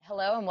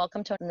Hello and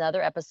welcome to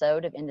another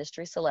episode of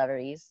Industry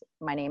Celebrities.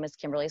 My name is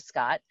Kimberly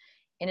Scott.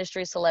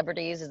 Industry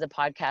Celebrities is a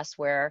podcast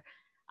where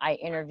I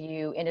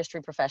interview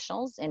industry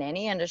professionals in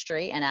any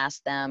industry and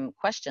ask them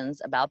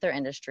questions about their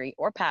industry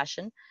or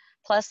passion.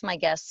 Plus, my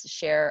guests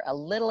share a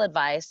little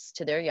advice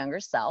to their younger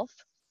self.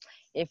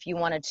 If you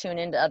want to tune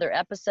into other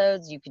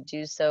episodes, you could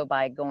do so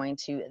by going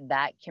to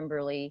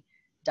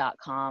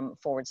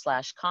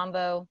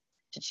thatkimberly.com/convo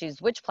to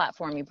choose which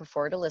platform you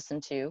prefer to listen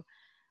to,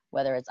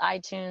 whether it's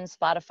iTunes,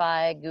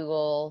 Spotify,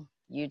 Google,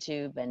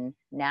 YouTube, and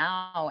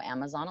now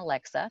Amazon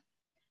Alexa.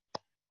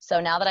 So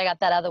now that I got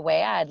that out of the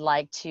way, I'd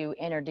like to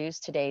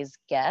introduce today's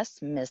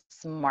guest, Miss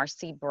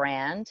Marcy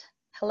Brand.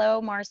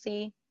 Hello,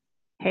 Marcy.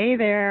 Hey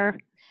there.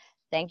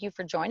 Thank you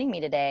for joining me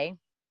today.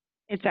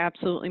 It's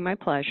absolutely my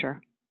pleasure.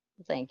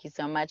 Thank you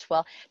so much.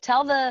 Well,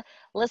 tell the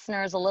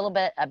listeners a little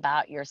bit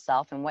about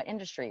yourself and what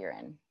industry you're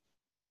in.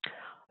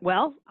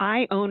 Well,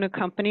 I own a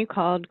company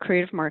called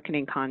Creative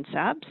Marketing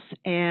Concepts,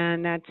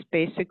 and that's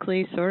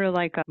basically sort of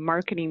like a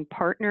marketing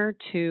partner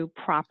to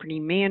property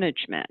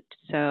management.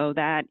 So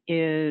that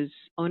is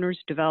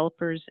owners,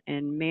 developers,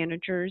 and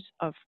managers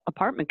of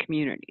apartment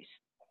communities.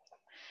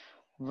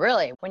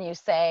 Really? When you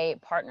say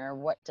partner,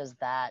 what does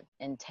that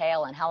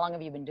entail, and how long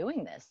have you been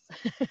doing this?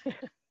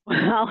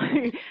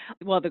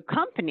 Well, the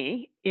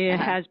company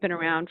has been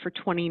around for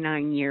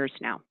 29 years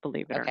now,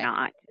 believe it or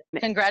not.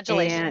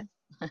 Congratulations.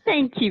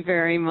 Thank you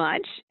very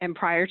much. And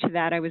prior to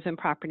that, I was in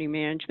property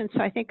management.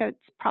 So I think it's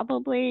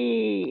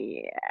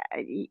probably,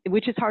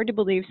 which is hard to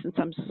believe since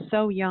I'm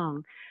so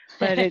young,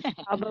 but it's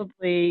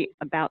probably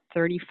about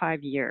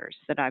 35 years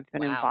that I've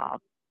been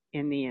involved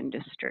in the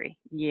industry.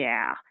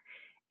 Yeah.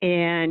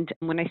 And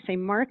when I say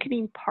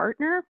marketing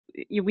partner,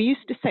 we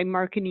used to say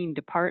marketing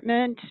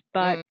department,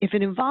 but if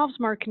it involves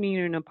marketing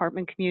in an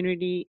apartment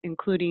community,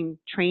 including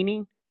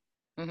training,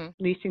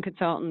 leasing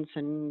consultants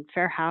and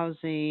fair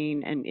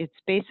housing, and it's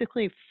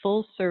basically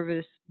full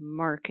service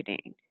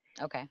marketing.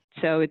 Okay.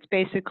 So it's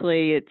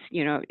basically,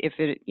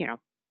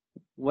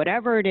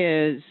 whatever it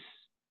is,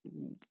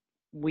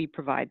 we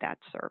provide that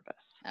service.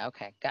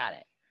 Okay, got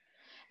it.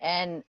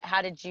 And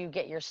how did you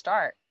get your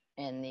start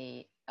in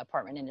the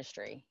apartment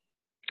industry?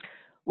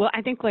 Well,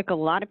 I think like a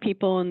lot of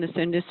people in this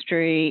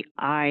industry,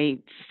 I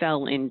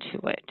fell into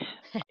it.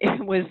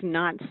 It was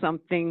not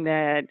something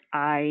that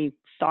I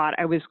thought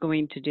I was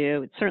going to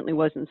do. It certainly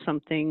wasn't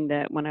something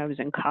that when I was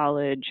in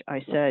college,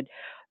 I said,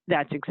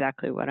 that's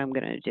exactly what I'm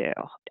going to do.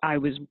 I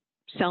was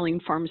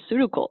selling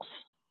pharmaceuticals.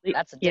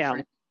 That's a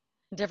different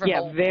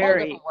whole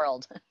different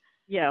world.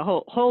 Yeah,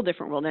 whole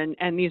different world.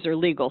 And these are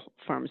legal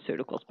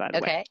pharmaceuticals, by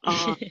the way.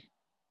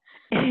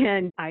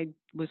 And I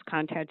was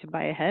contacted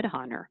by a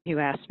headhunter who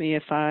asked me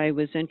if I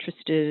was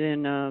interested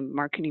in a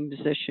marketing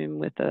position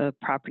with a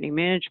property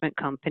management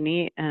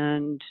company,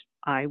 and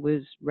I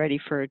was ready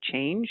for a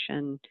change,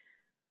 and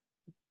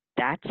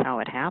that's how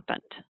it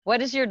happened.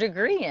 What is your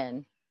degree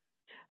in?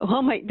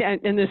 Well,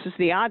 and this is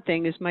the odd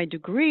thing, is my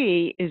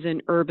degree is in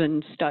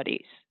urban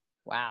studies.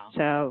 Wow.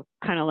 So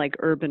kind of like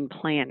urban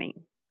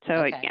planning.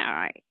 So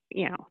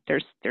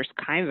there's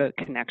kind of a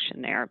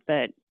connection there,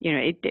 but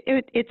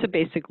it's a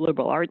basic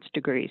liberal arts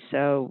degree.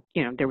 So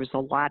there was a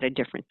lot of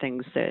different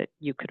things that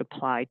you could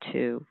apply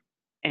to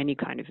any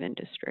kind of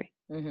industry.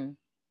 Mm-hmm.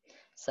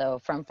 So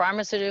from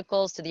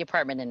pharmaceuticals to the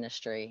apartment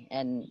industry,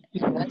 and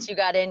once you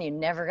got in, you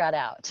never got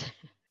out.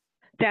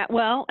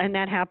 And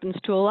that happens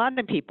to a lot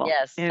of people.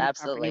 Yes, in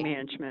absolutely. Property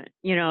management.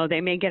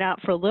 They may get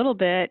out for a little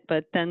bit,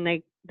 but then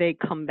they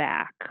come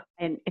back,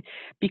 and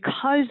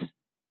because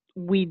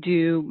we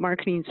do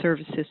marketing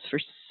services for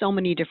so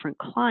many different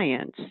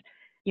clients,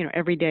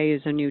 every day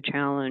is a new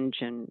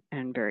challenge and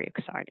very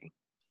exciting.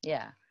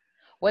 Yeah.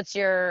 What's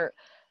your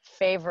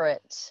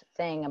favorite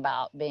thing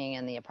about being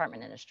in the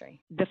apartment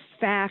industry? The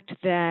fact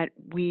that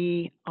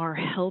we are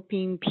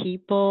helping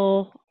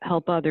people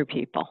help other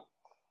people.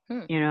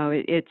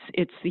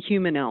 It's the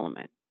human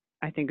element,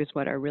 I think, is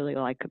what I really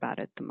like about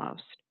it the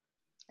most.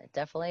 It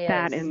definitely is.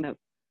 That and the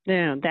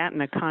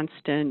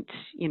constant,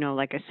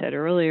 like I said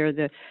earlier,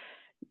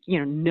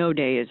 no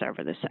day is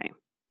ever the same.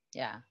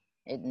 Yeah.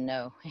 It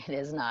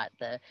is not.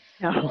 The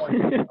No.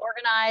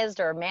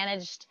 organized or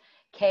managed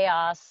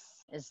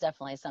chaos is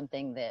definitely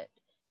something that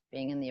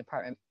being in the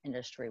apartment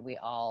industry, we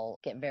all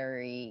get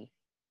very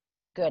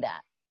good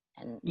at.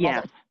 And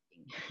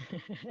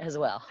as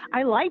well.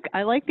 I like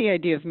the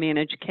idea of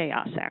managed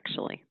chaos,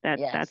 actually.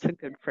 That's a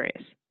good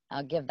phrase.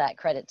 I'll give that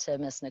credit to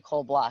Miss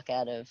Nicole Block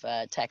out of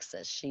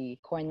Texas. She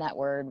coined that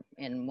word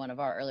in one of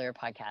our earlier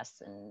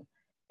podcasts, and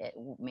it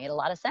made a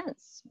lot of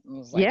sense. It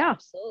was like,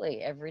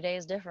 absolutely, every day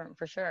is different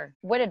for sure.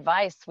 What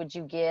advice would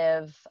you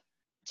give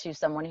to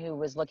someone who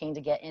was looking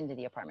to get into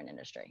the apartment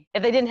industry?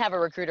 If they didn't have a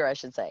recruiter, I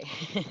should say.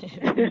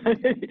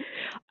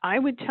 I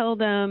would tell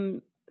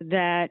them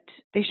that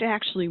they should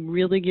actually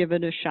really give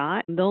it a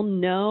shot. They'll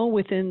know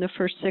within the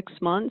first 6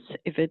 months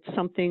if it's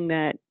something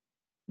that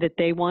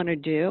they want to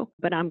do.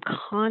 But I'm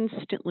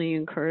constantly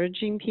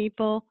encouraging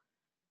people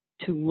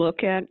to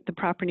look at the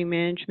property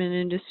management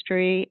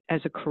industry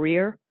as a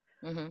career.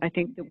 Mm-hmm. I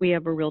think that we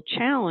have a real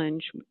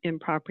challenge in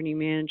property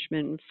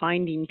management in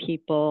finding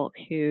people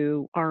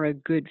who are a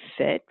good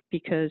fit,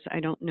 because I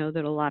don't know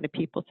that a lot of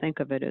people think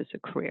of it as a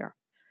career.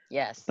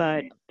 Yes.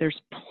 But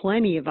there's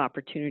plenty of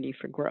opportunity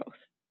for growth.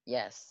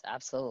 Yes,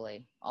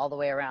 absolutely. All the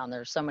way around.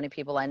 There's so many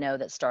people I know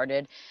that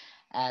started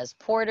as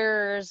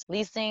porters,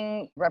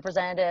 leasing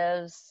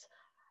representatives,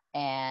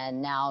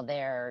 and now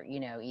they're,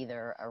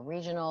 either a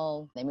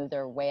regional, they move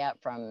their way up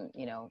from,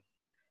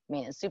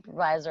 maintenance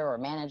supervisor or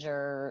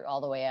manager all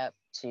the way up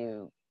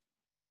to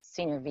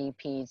senior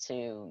VP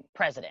to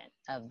president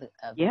of the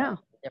Yeah.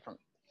 different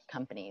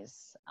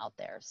companies out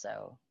there.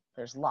 So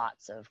there's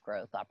lots of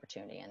growth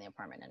opportunity in the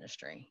apartment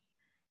industry.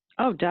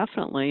 Oh,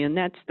 definitely. And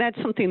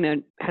that's something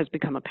that has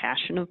become a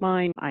passion of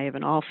mine. I have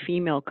an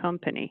all-female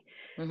company.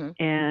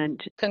 Mm-hmm.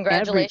 And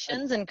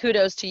congratulations and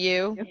kudos to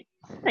you.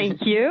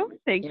 Thank you.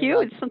 Thank You're you.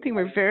 welcome. It's something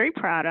we're very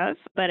proud of.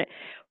 But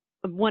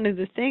one of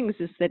the things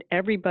is that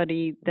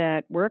everybody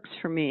that works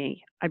for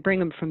me, I bring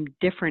them from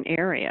different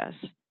areas.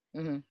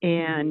 Mm-hmm.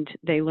 And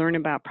they learn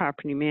about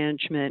property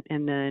management,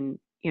 and then,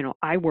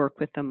 I work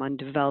with them on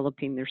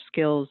developing their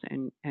skills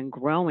and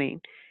growing.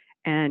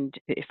 And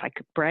if I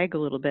could brag a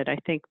little bit, I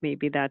think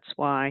maybe that's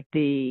why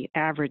the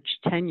average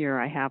tenure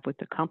I have with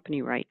the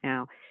company right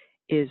now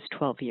is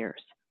 12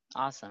 years.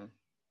 Awesome.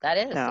 That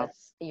is. So,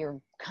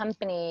 your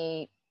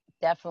company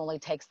definitely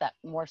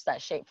morphs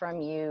that shape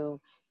from you.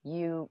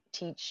 You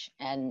teach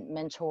and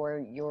mentor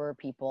your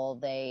people.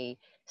 They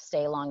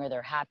stay longer,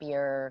 they're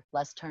happier,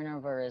 less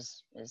turnover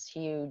is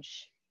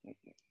huge.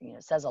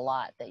 It says a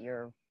lot that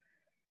your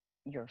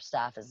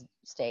staff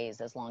stays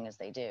as long as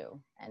they do.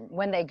 And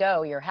when they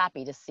go, you're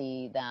happy to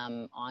see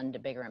them on to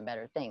bigger and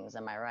better things.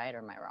 Am I right or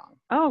am I wrong?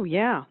 Oh,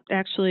 yeah.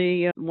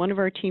 Actually, one of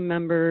our team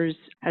members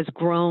has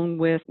grown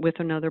with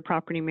another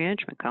property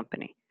management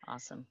company.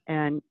 Awesome.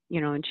 And,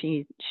 and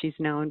she's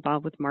now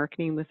involved with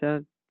marketing with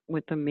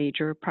a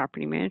major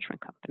property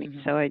management company.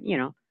 Mm-hmm. So,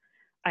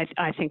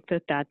 I think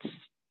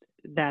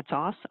that's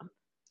awesome.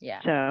 Yeah.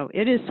 So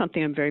it is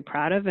something I'm very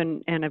proud of,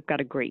 and I've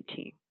got a great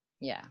team.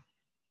 Yeah.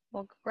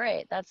 Well,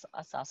 great. That's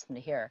awesome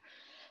to hear.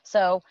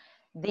 So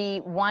the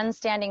one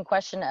standing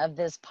question of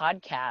this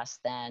podcast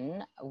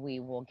then we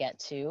will get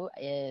to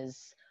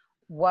is,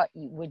 what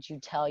would you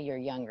tell your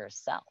younger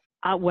self?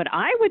 What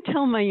I would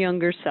tell my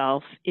younger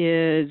self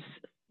is,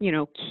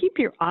 keep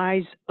your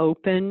eyes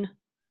open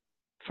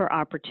for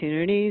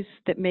opportunities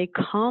that may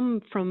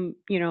come from,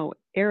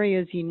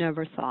 areas you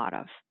never thought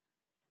of.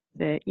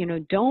 That,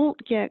 don't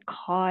get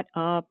caught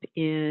up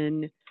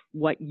in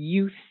what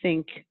you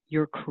think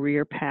your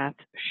career path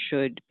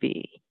should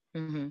be.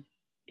 Mm-hmm.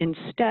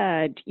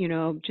 Instead,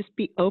 just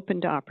be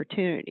open to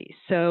opportunities.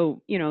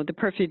 So, the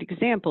perfect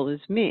example is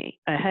me.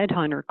 A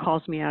headhunter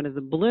calls me out of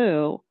the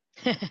blue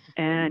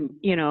and,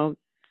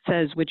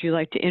 says, would you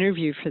like to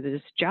interview for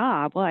this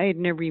job? Well, I had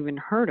never even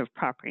heard of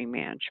property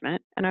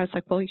management. And I was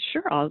like, well,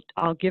 sure,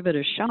 I'll give it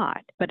a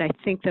shot. But I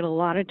think that a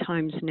lot of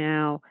times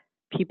now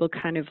people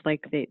kind of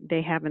like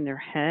they have in their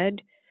head,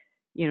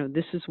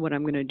 this is what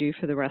I'm going to do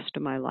for the rest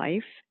of my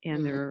life. And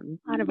Mm-hmm. there are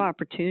a lot of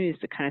opportunities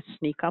that kind of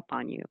sneak up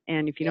on you.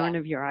 And if you don't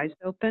have your eyes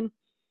open,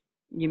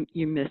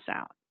 you miss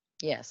out.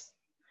 Yes,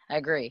 I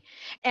agree.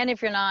 And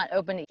if you're not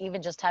open to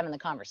even just having the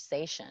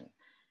conversation,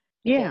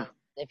 Yeah.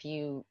 if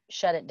you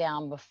shut it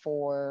down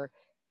before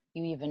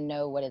you even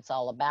know what it's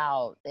all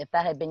about, if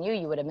that had been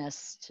you would have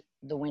missed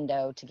the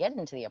window to get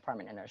into the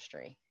apartment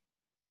industry.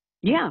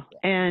 Yeah.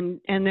 And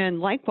then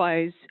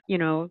likewise,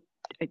 a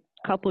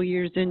couple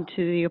years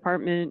into the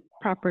apartment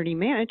property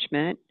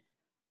management,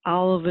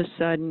 all of a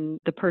sudden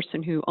the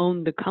person who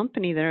owned the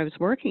company that I was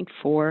working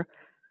for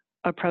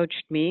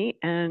approached me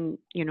and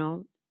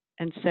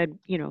said,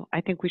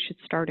 I think we should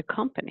start a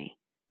company.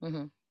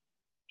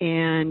 Mm-hmm.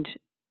 And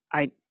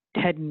I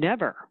had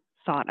never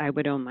thought I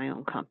would own my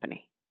own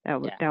company.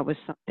 That was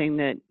something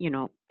that,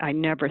 I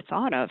never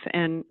thought of.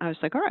 And I was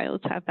like, all right,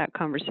 let's have that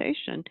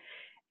conversation.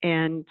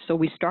 And so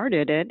we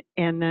started it.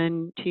 And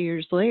then 2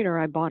 years later,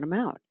 I bought them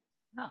out.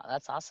 Oh,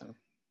 that's awesome.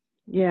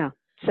 Yeah.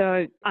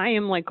 So I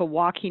am like a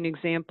walking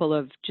example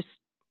of just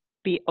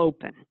be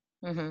open.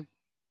 Mm-hmm.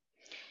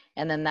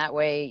 And then that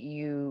way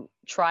you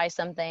try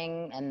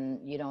something and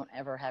you don't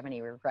ever have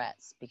any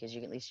regrets, because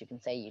at least you can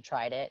say you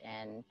tried it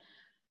and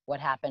what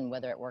happened,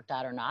 whether it worked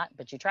out or not,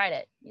 but you tried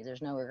it.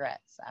 There's no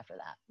regrets after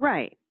that.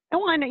 Right.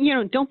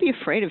 And don't be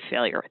afraid of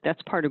failure.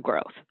 That's part of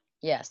growth.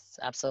 Yes,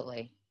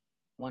 absolutely.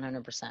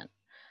 100%.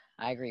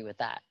 I agree with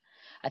that.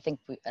 I think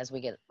as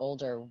we get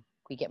older,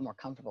 we get more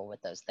comfortable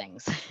with those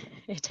things.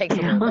 It takes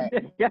a little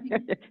bit.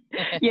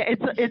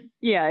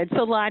 It's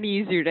a lot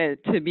easier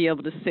to be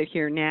able to sit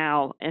here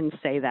now and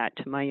say that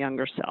to my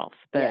younger self.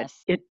 But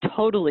it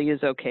totally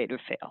is okay to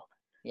fail.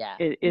 Yeah.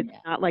 It's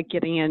not like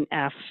getting an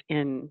F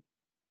in,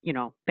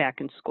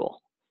 back in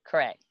school.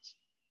 Correct.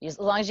 As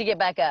long as you get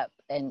back up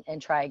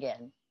and try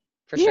again,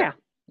 for sure.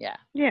 Yeah.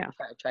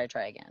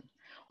 Try again.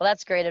 Well,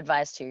 that's great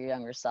advice to your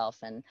younger self,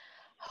 and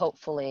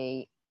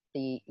hopefully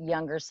the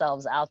younger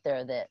selves out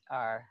there that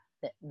are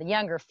the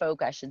younger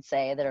folk, I should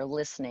say, that are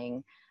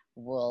listening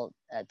will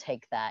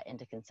take that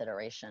into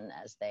consideration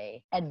as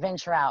they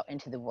adventure out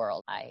into the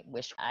world. I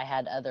wish I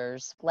had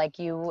others like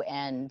you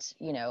and,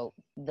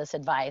 this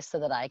advice so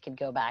that I could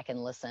go back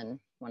and listen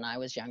when I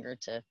was younger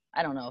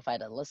I don't know if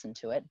I'd have listened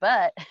to it,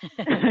 but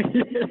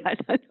I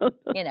don't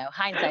know.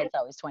 Hindsight's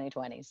always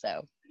 2020.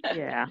 So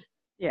Yeah.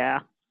 Yeah.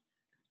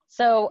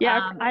 So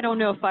yeah, I don't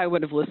know if I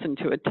would have listened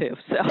to it too.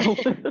 So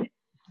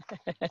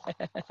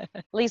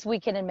at least we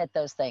can admit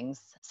those things.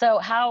 So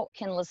how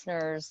can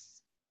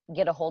listeners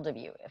get a hold of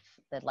you if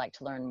they'd like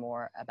to learn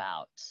more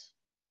about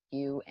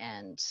you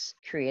and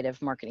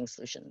Creative Marketing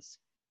Solutions?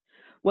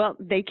 Well,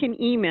 they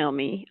can email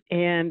me,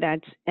 and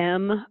that's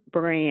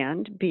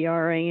mbrand,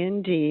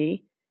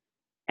 B-R-A-N-D,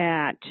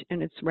 at,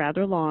 and it's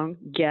rather long,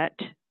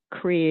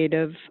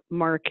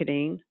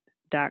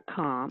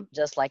 getcreativemarketing.com.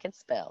 Just like it's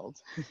spelled.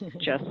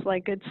 Just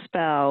like it's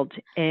spelled.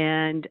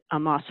 And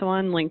I'm also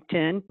on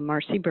LinkedIn,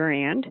 Marcy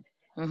Brand.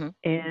 Mm-hmm.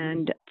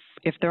 And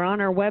if they're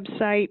on our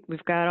website,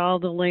 we've got all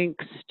the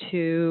links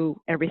to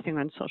everything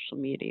on social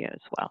media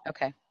as well.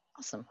 Okay,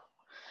 awesome.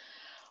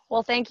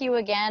 Well, thank you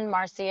again,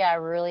 Marcy. I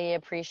really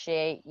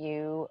appreciate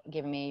you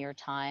giving me your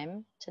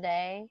time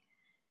today.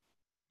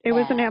 It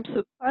was an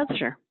absolute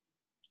pleasure.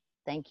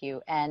 Thank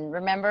you. And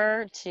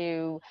remember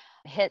to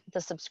hit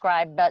the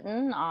subscribe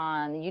button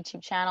on the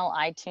YouTube channel,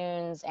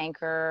 iTunes,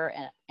 Anchor,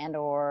 and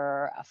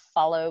or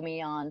follow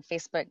me on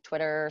Facebook,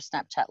 Twitter,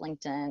 Snapchat,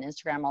 LinkedIn,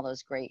 Instagram, all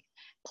those great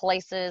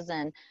places.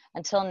 And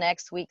until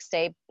next week,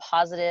 stay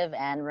positive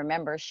and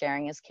remember,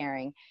 sharing is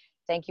caring.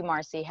 Thank you,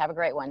 Marcy. Have a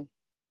great one.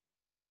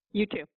 You too.